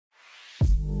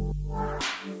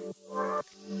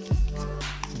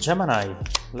Gemini,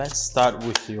 let's start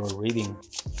with your reading.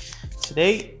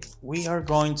 Today, we are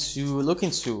going to look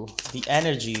into the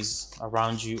energies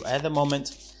around you at the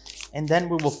moment, and then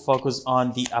we will focus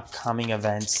on the upcoming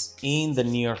events in the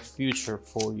near future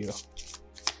for you.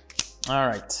 All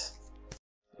right,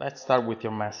 let's start with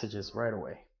your messages right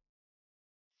away.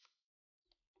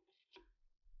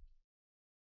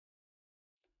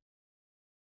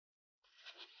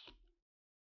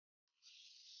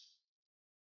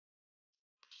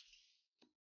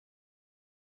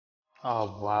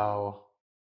 Oh, wow.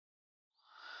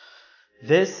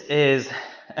 This is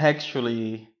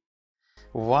actually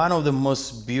one of the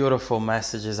most beautiful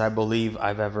messages I believe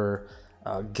I've ever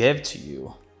give to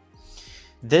you.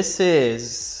 This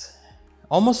is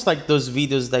almost like those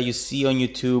videos that you see on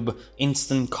YouTube,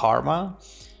 instant karma,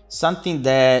 something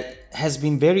that has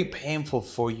been very painful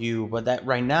for you, but that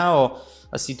right now,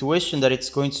 a situation that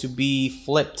it's going to be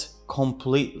flipped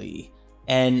completely.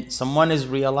 And someone is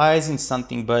realizing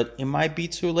something, but it might be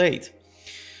too late.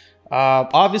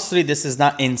 Obviously, this is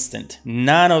not instant.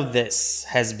 None of this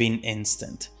has been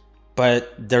instant,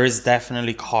 but there is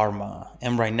definitely karma.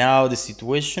 And right now, the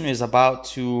situation is about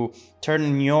to turn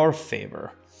in your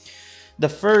favor. The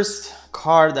first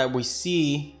card that we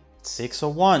see, Six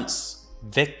of Wands,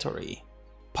 victory,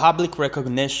 public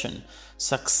recognition,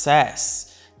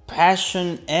 success,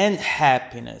 passion, and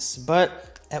happiness.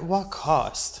 But at what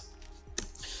cost?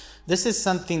 This is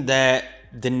something that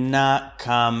did not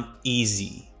come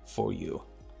easy for you.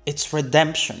 It's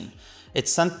redemption.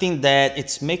 It's something that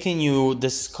it's making you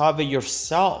discover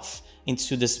yourself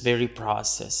into this very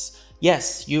process.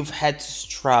 Yes, you've had to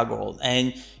struggle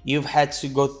and you've had to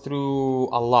go through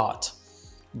a lot,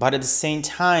 but at the same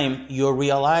time, you're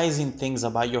realizing things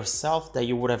about yourself that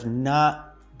you would have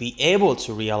not be able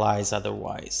to realize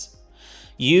otherwise.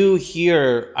 You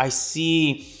here, I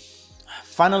see,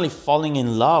 finally falling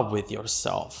in love with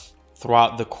yourself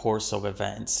throughout the course of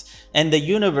events, and the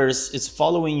universe is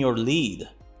following your lead.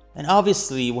 And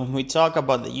obviously, when we talk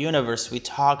about the universe, we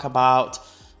talk about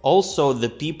also the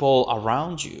people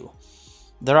around you.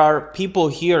 There are people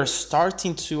here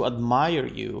starting to admire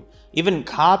you, even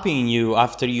copying you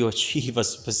after you achieve a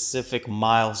specific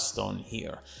milestone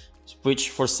here, which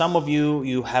for some of you,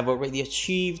 you have already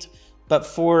achieved, but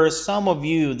for some of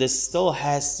you, this still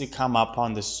has to come up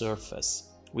on the surface.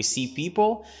 We see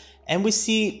people, and we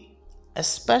see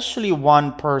especially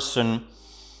one person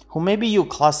who maybe you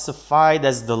classified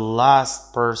as the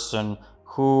last person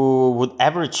who would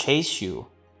ever chase you,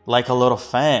 like a little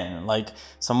fan, like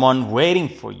someone waiting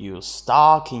for you,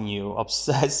 stalking you,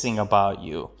 obsessing about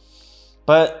you.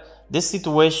 But this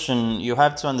situation, you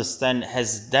have to understand,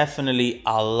 has definitely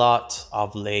a lot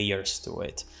of layers to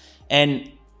it.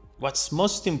 And what's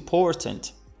most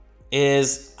important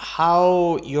is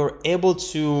how you're able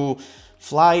to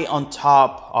fly on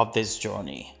top of this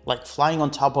journey, like flying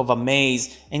on top of a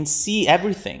maze and see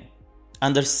everything,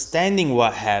 understanding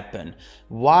what happened,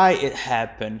 why it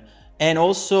happened, and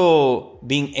also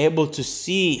being able to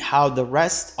see how the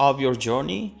rest of your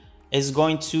journey is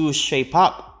going to shape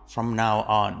up from now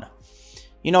on.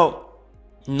 You know,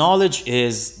 knowledge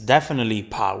is definitely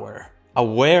power.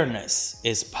 Awareness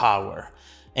is power.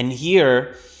 And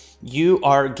here, you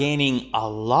are gaining a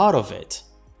lot of it.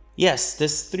 Yes,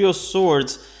 this Three of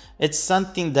Swords, it's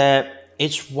something that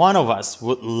each one of us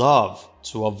would love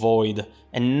to avoid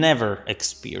and never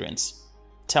experience.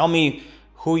 Tell me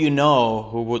who you know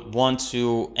who would want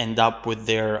to end up with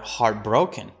their heart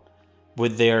broken,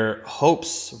 with their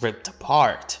hopes ripped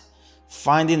apart,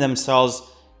 finding themselves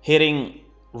hitting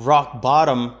rock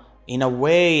bottom in a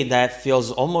way that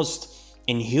feels almost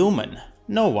inhuman.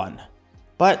 No one.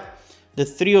 But the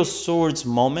Three of Swords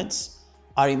moments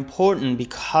are important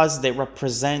because they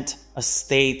represent a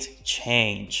state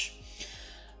change.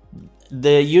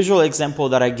 The usual example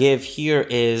that I give here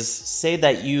is, say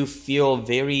that you feel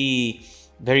very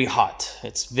hot.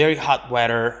 It's very hot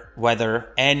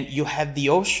weather, and you have the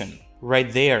ocean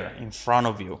right there in front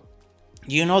of you.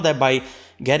 You know that by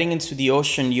getting into the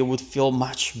ocean, you would feel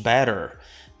much better.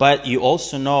 But you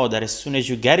also know that as soon as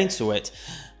you get into it,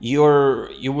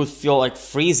 you would feel like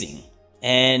freezing.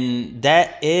 And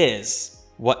that is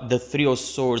what the Three of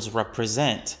Swords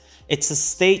represent. It's a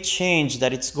state change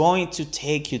that it's going to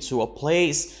take you to a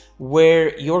place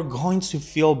where you're going to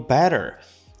feel better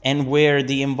and where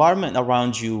the environment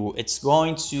around you, it's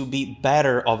going to be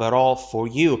better overall for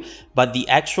you. But the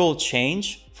actual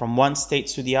change from one state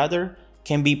to the other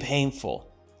can be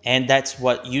painful. And that's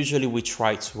what usually we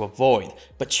try to avoid.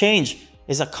 But change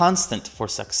is a constant for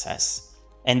success.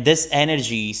 And this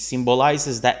energy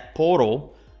symbolizes that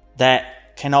portal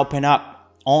that can open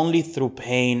up only through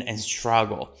pain and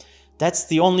struggle. That's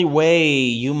the only way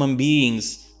human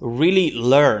beings really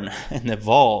learn and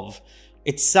evolve.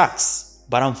 It sucks,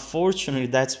 but unfortunately,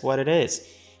 that's what it is.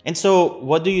 And so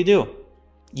what do?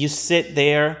 You sit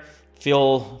there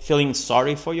feeling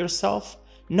sorry for yourself?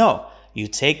 No, you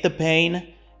take the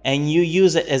pain and you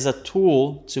use it as a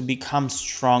tool to become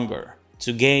stronger,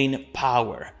 to gain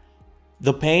power.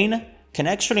 The pain can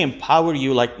actually empower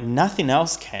you like nothing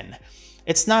else can.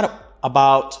 It's not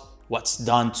about what's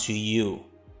done to you.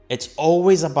 It's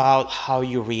always about how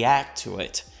you react to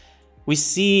it. We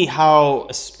see how,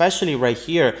 especially right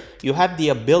here, you have the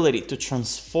ability to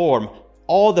transform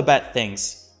all the bad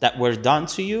things that were done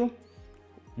to you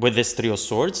with this Three of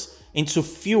Swords into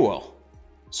fuel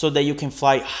so that you can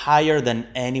fly higher than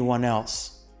anyone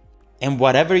else. And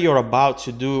whatever you're about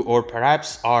to do, or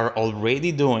perhaps are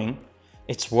already doing,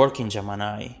 it's working,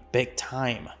 Gemini, big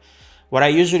time. What I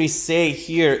usually say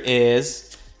here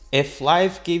is, if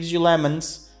life gives you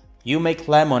lemons, you make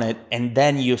lemonade and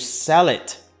then you sell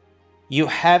it. You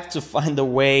have to find a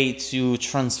way to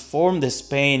transform this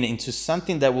pain into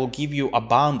something that will give you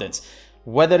abundance.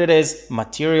 Whether it is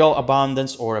material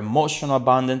abundance or emotional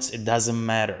abundance, it doesn't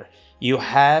matter. You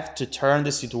have to turn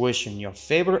the situation in your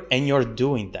favor, and you're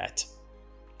doing that.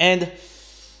 And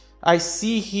I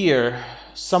see here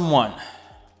someone,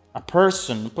 a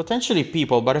person, potentially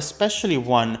people, but especially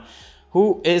one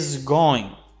who is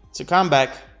going to come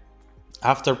back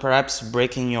after perhaps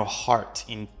breaking your heart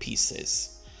in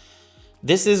pieces.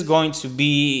 This is going to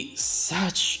be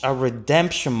such a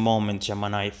redemption moment,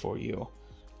 Gemini, for you.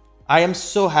 I am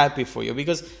so happy for you,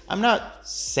 because I'm not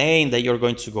saying that you're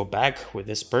going to go back with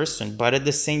this person, but at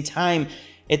the same time,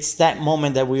 it's that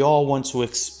moment that we all want to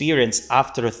experience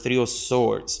after a Three of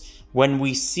Swords, when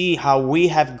we see how we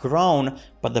have grown,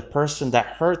 but the person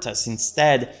that hurt us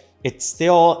instead, it's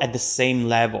still at the same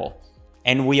level,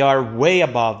 and we are way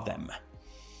above them.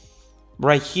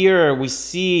 Right here, we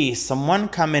see someone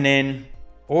coming in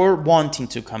or wanting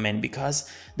to come in, because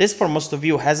this for most of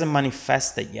you hasn't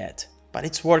manifested yet, but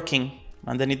it's working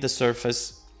underneath the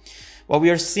surface. What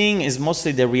we are seeing is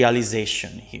mostly the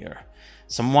realization here.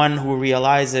 Someone who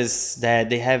realizes that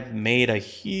they have made a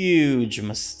huge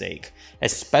mistake,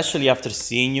 especially after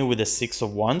seeing you with the Six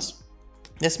of Wands.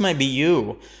 This might be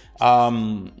you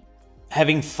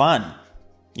having fun,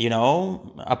 you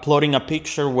know, uploading a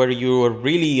picture where you are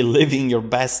really living your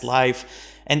best life.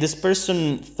 And this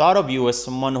person thought of you as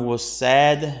someone who was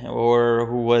sad or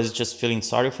who was just feeling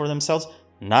sorry for themselves.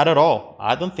 Not at all.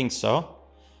 I don't think so.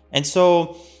 And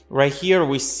so right here,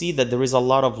 we see that there is a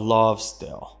lot of love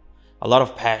still, a lot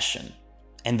of passion.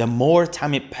 And the more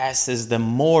time it passes, the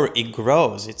more it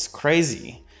grows. It's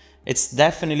crazy. It's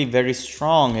definitely very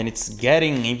strong, and it's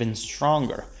getting even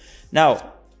stronger.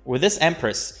 Now, with this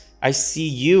Empress, I see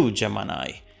you,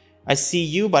 Gemini. I see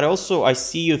you, but also I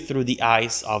see you through the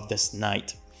eyes of this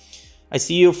Knight. I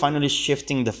see you finally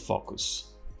shifting the focus,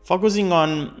 focusing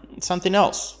on something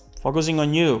else, focusing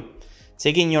on you,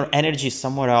 taking your energy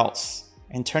somewhere else,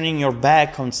 and turning your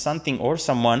back on something or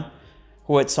someone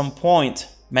who at some point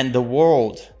meant the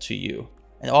world to you.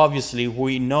 And obviously,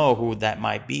 we know who that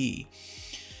might be.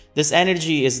 This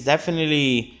energy is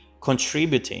definitely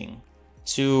contributing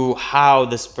to how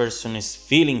this person is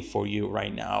feeling for you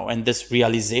right now, and this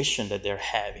realization that they're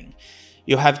having.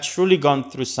 You have truly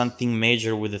gone through something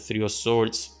major with the Three of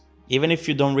Swords. Even if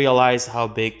you don't realize how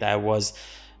big that was,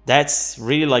 that's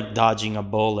really like dodging a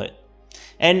bullet.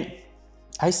 And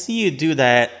I see you do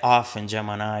that often,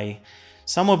 Gemini.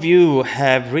 Some of you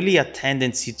have really a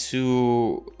tendency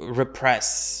to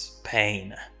repress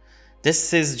pain.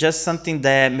 This is just something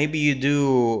that maybe you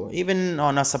do even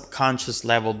on a subconscious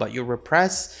level, but you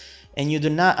repress and you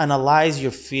do not analyze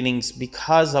your feelings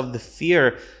because of the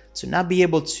fear to not be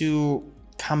able to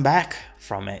come back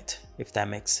from it, if that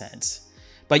makes sense.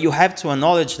 But you have to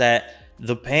acknowledge that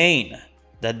the pain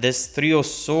that this Three of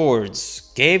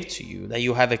Swords gave to you, that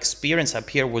you have experienced up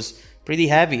here, was pretty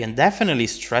heavy and definitely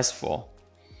stressful.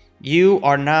 You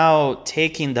are now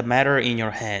taking the matter in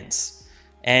your hands,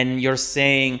 and you're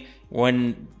saying,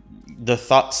 when the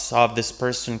thoughts of this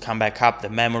person come back up, the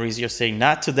memories, you're saying,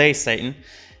 not today, Satan.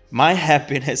 My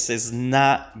happiness is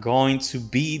not going to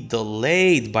be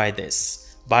delayed by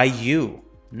this, by you,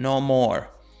 no more.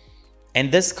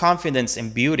 And this confidence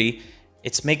and beauty,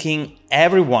 it's making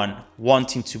everyone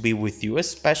wanting to be with you,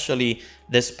 especially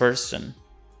this person.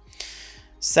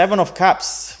 Seven of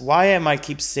Cups. Why am I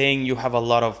keep saying you have a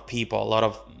lot of people, a lot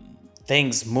of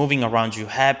things moving around you,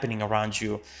 happening around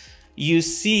you? You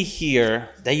see here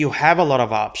that you have a lot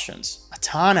of options, a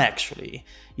ton actually.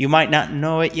 You might not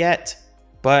know it yet,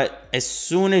 but as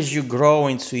soon as you grow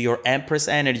into your Empress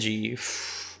energy,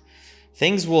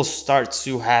 things will start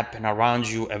to happen around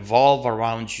you, evolve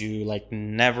around you like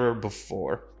never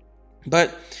before.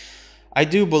 But I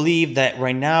do believe that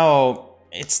right now,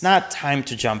 it's not time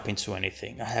to jump into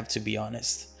anything. I have to be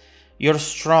honest. You're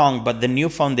strong, but the new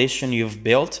foundation you've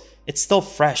built, it's still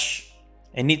fresh.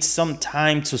 It needs some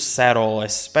time to settle,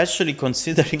 especially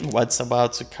considering what's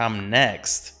about to come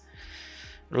next.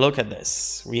 Look at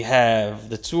this. We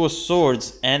have the Two of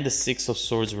Swords and the Six of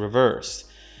Swords reversed.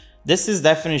 This is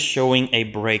definitely showing a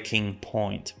breaking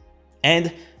point.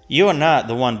 And you're not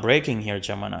the one breaking here,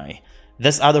 Gemini.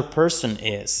 This other person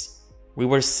is. We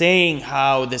were saying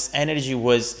how this energy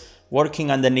was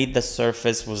working underneath the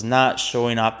surface, was not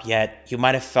showing up yet. You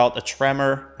might have felt a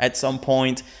tremor at some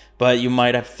point, but you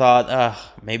might have thought,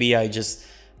 maybe I just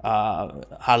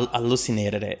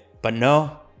hallucinated it. But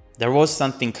no, there was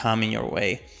something coming your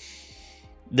way.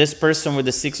 This person with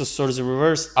the Six of Swords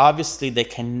reversed, obviously they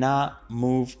cannot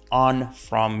move on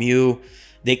from you.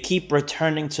 They keep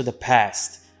returning to the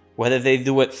past, whether they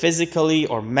do it physically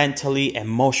or mentally,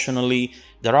 emotionally.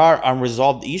 There are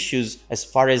unresolved issues as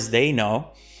far as they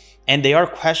know, and they are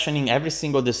questioning every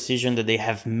single decision that they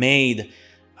have made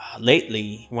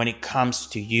lately when it comes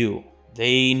to you.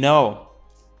 They know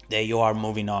that you are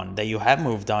moving on, that you have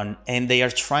moved on, and they are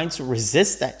trying to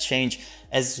resist that change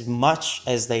as much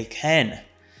as they can.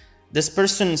 This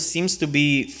person seems to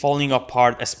be falling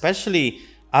apart, especially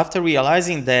after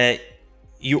realizing that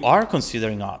you are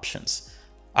considering options,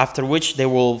 after which they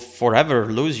will forever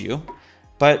lose you.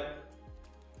 But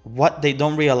what they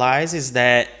don't realize is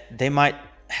that they might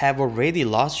have already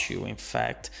lost you, in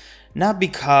fact, not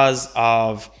because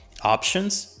of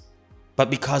options, but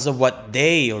because of what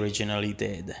they originally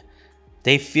did.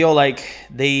 They feel like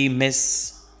they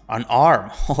miss an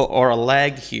arm or a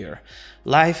leg here.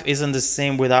 Life isn't the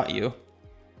same without you.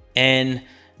 And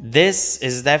this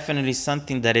is definitely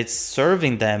something that it's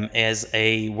serving them as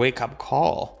a wake-up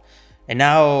call. And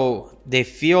now they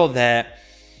feel that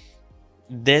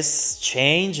this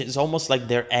change is almost like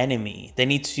their enemy. They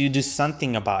need to do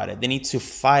something about it. They need to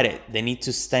fight it. They need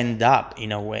to stand up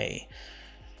in a way.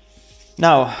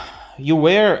 Now, you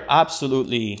were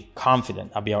absolutely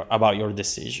confident about your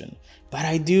decision. But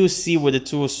I do see with the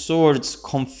Two of Swords,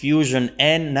 confusion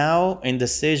and now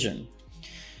indecision.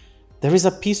 There is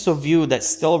a piece of you that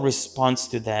still responds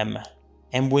to them.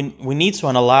 And we need to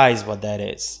analyze what that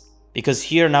is. Because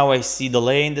here now I see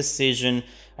delay in decision.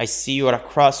 I see you at a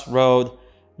crossroad,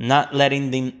 not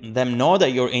letting them know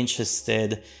that you're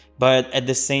interested. But at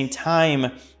the same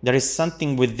time, there is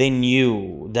something within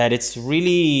you that it's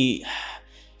really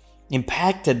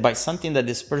impacted by something that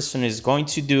this person is going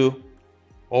to do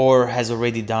or has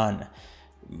already done.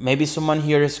 Maybe someone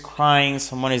here is crying,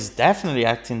 someone is definitely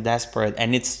acting desperate,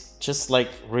 and it's just like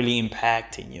really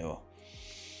impacting you.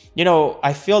 You know,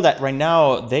 I feel that right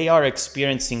now they are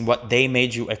experiencing what they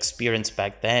made you experience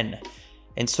back then.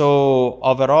 And so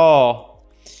overall,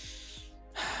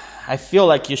 I feel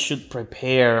like you should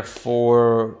prepare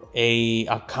for a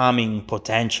upcoming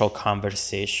potential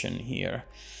conversation here.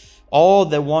 All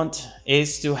they want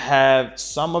is to have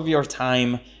some of your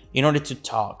time in order to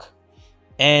talk.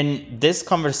 And this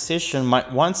conversation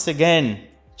might once again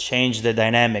change the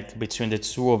dynamic between the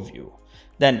two of you.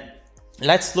 Then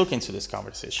let's look into this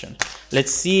conversation.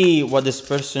 Let's see what this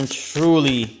person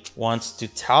truly wants to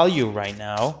tell you right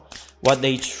now, what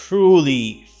they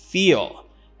truly feel,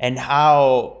 and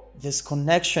how this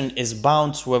connection is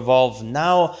bound to evolve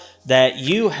now that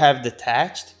you have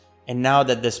detached and now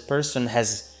that this person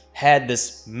has had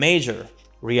this major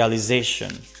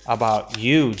realization about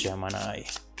you, Gemini.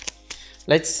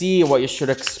 Let's see what you should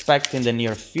expect in the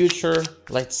near future.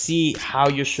 Let's see how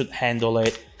you should handle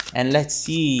it. And let's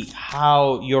see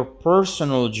how your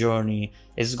personal journey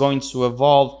is going to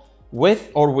evolve with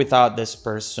or without this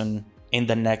person in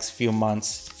the next few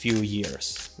months, few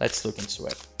years. Let's look into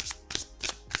it.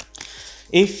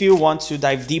 If you want to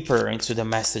dive deeper into the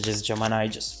messages, Gemini,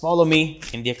 just follow me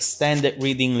in the extended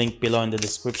reading link below in the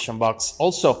description box.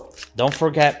 Also, don't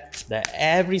forget that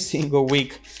every single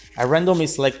week, I randomly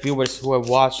select viewers who have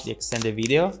watched the extended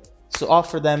video to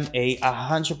offer them a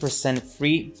 100%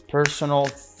 free personal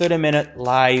 30-minute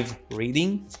live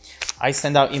reading. I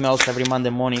send out emails every Monday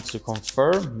morning to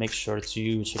confirm. Make sure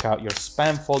to check out your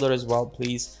spam folder as well,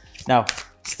 please. Now,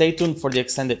 stay tuned for the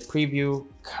extended preview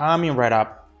coming right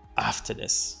up after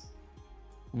this.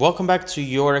 Welcome back to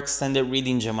your extended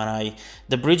reading, Gemini.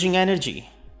 The bridging energy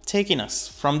taking us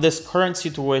from this current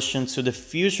situation to the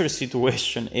future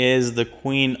situation is the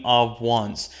Queen of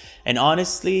Wands. And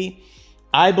honestly,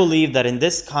 I believe that in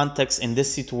this context, in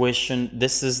this situation,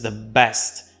 this is the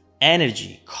best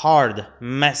energy, card,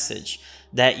 message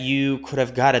that you could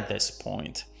have got at this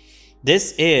point.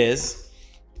 This is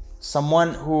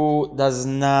someone who does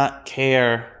not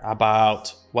care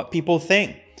about what people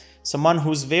think. Someone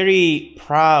who's very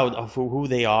proud of who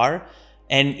they are,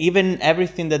 and even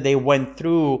everything that they went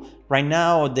through, right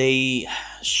now they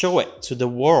show it to the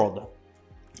world.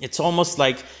 It's almost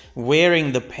like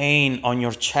wearing the pain on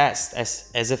your chest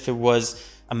as if it was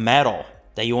a medal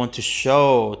that you want to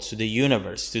show to the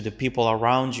universe, to the people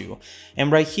around you.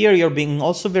 And right here, you're being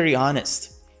also very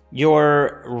honest.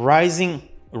 You're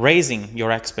raising your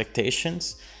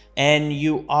expectations, and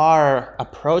you are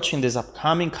approaching this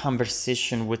upcoming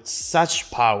conversation with such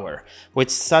power,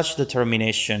 with such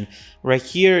determination. Right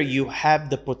here, you have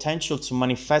the potential to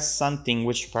manifest something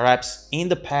which perhaps in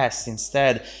the past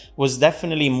instead was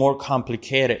definitely more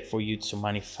complicated for you to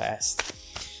manifest.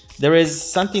 There is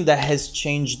something that has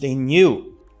changed in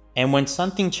you. And when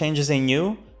something changes in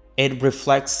you, it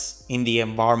reflects in the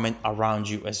environment around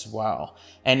you as well.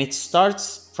 And it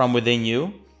starts from within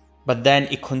you, but then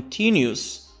it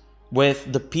continues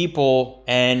with the people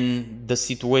and the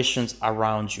situations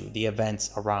around you, the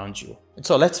events around you.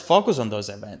 So let's focus on those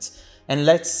events and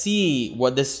let's see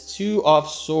what this Two of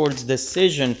Swords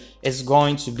decision is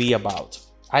going to be about.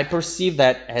 I perceive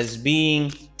that as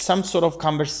being some sort of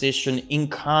conversation,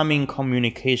 incoming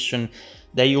communication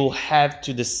that you'll have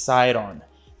to decide on.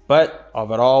 But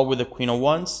overall, with the Queen of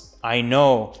Wands, I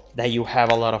know that you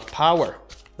have a lot of power.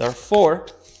 Therefore,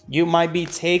 you might be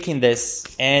taking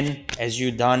this and, as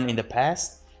you've done in the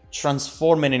past,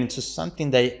 transforming it into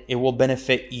something that it will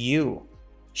benefit you,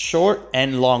 short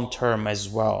and long term as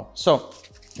well. So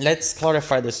let's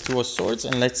clarify this Two of Swords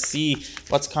and let's see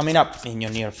what's coming up in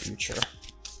your near future.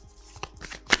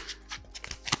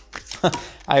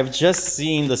 I've just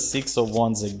seen the Six of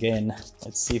Wands again.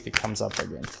 Let's see if it comes up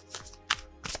again.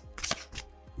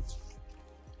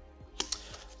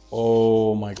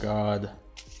 Oh my God.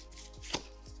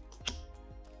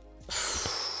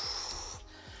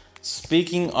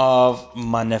 Speaking of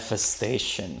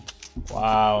manifestation,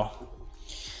 wow.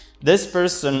 This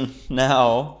person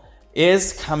now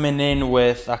is coming in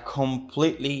with a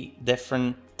completely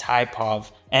different type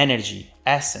of energy,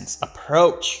 essence,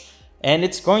 approach. And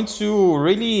it's going to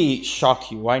really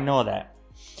shock you. I know that.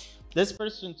 This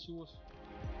person too.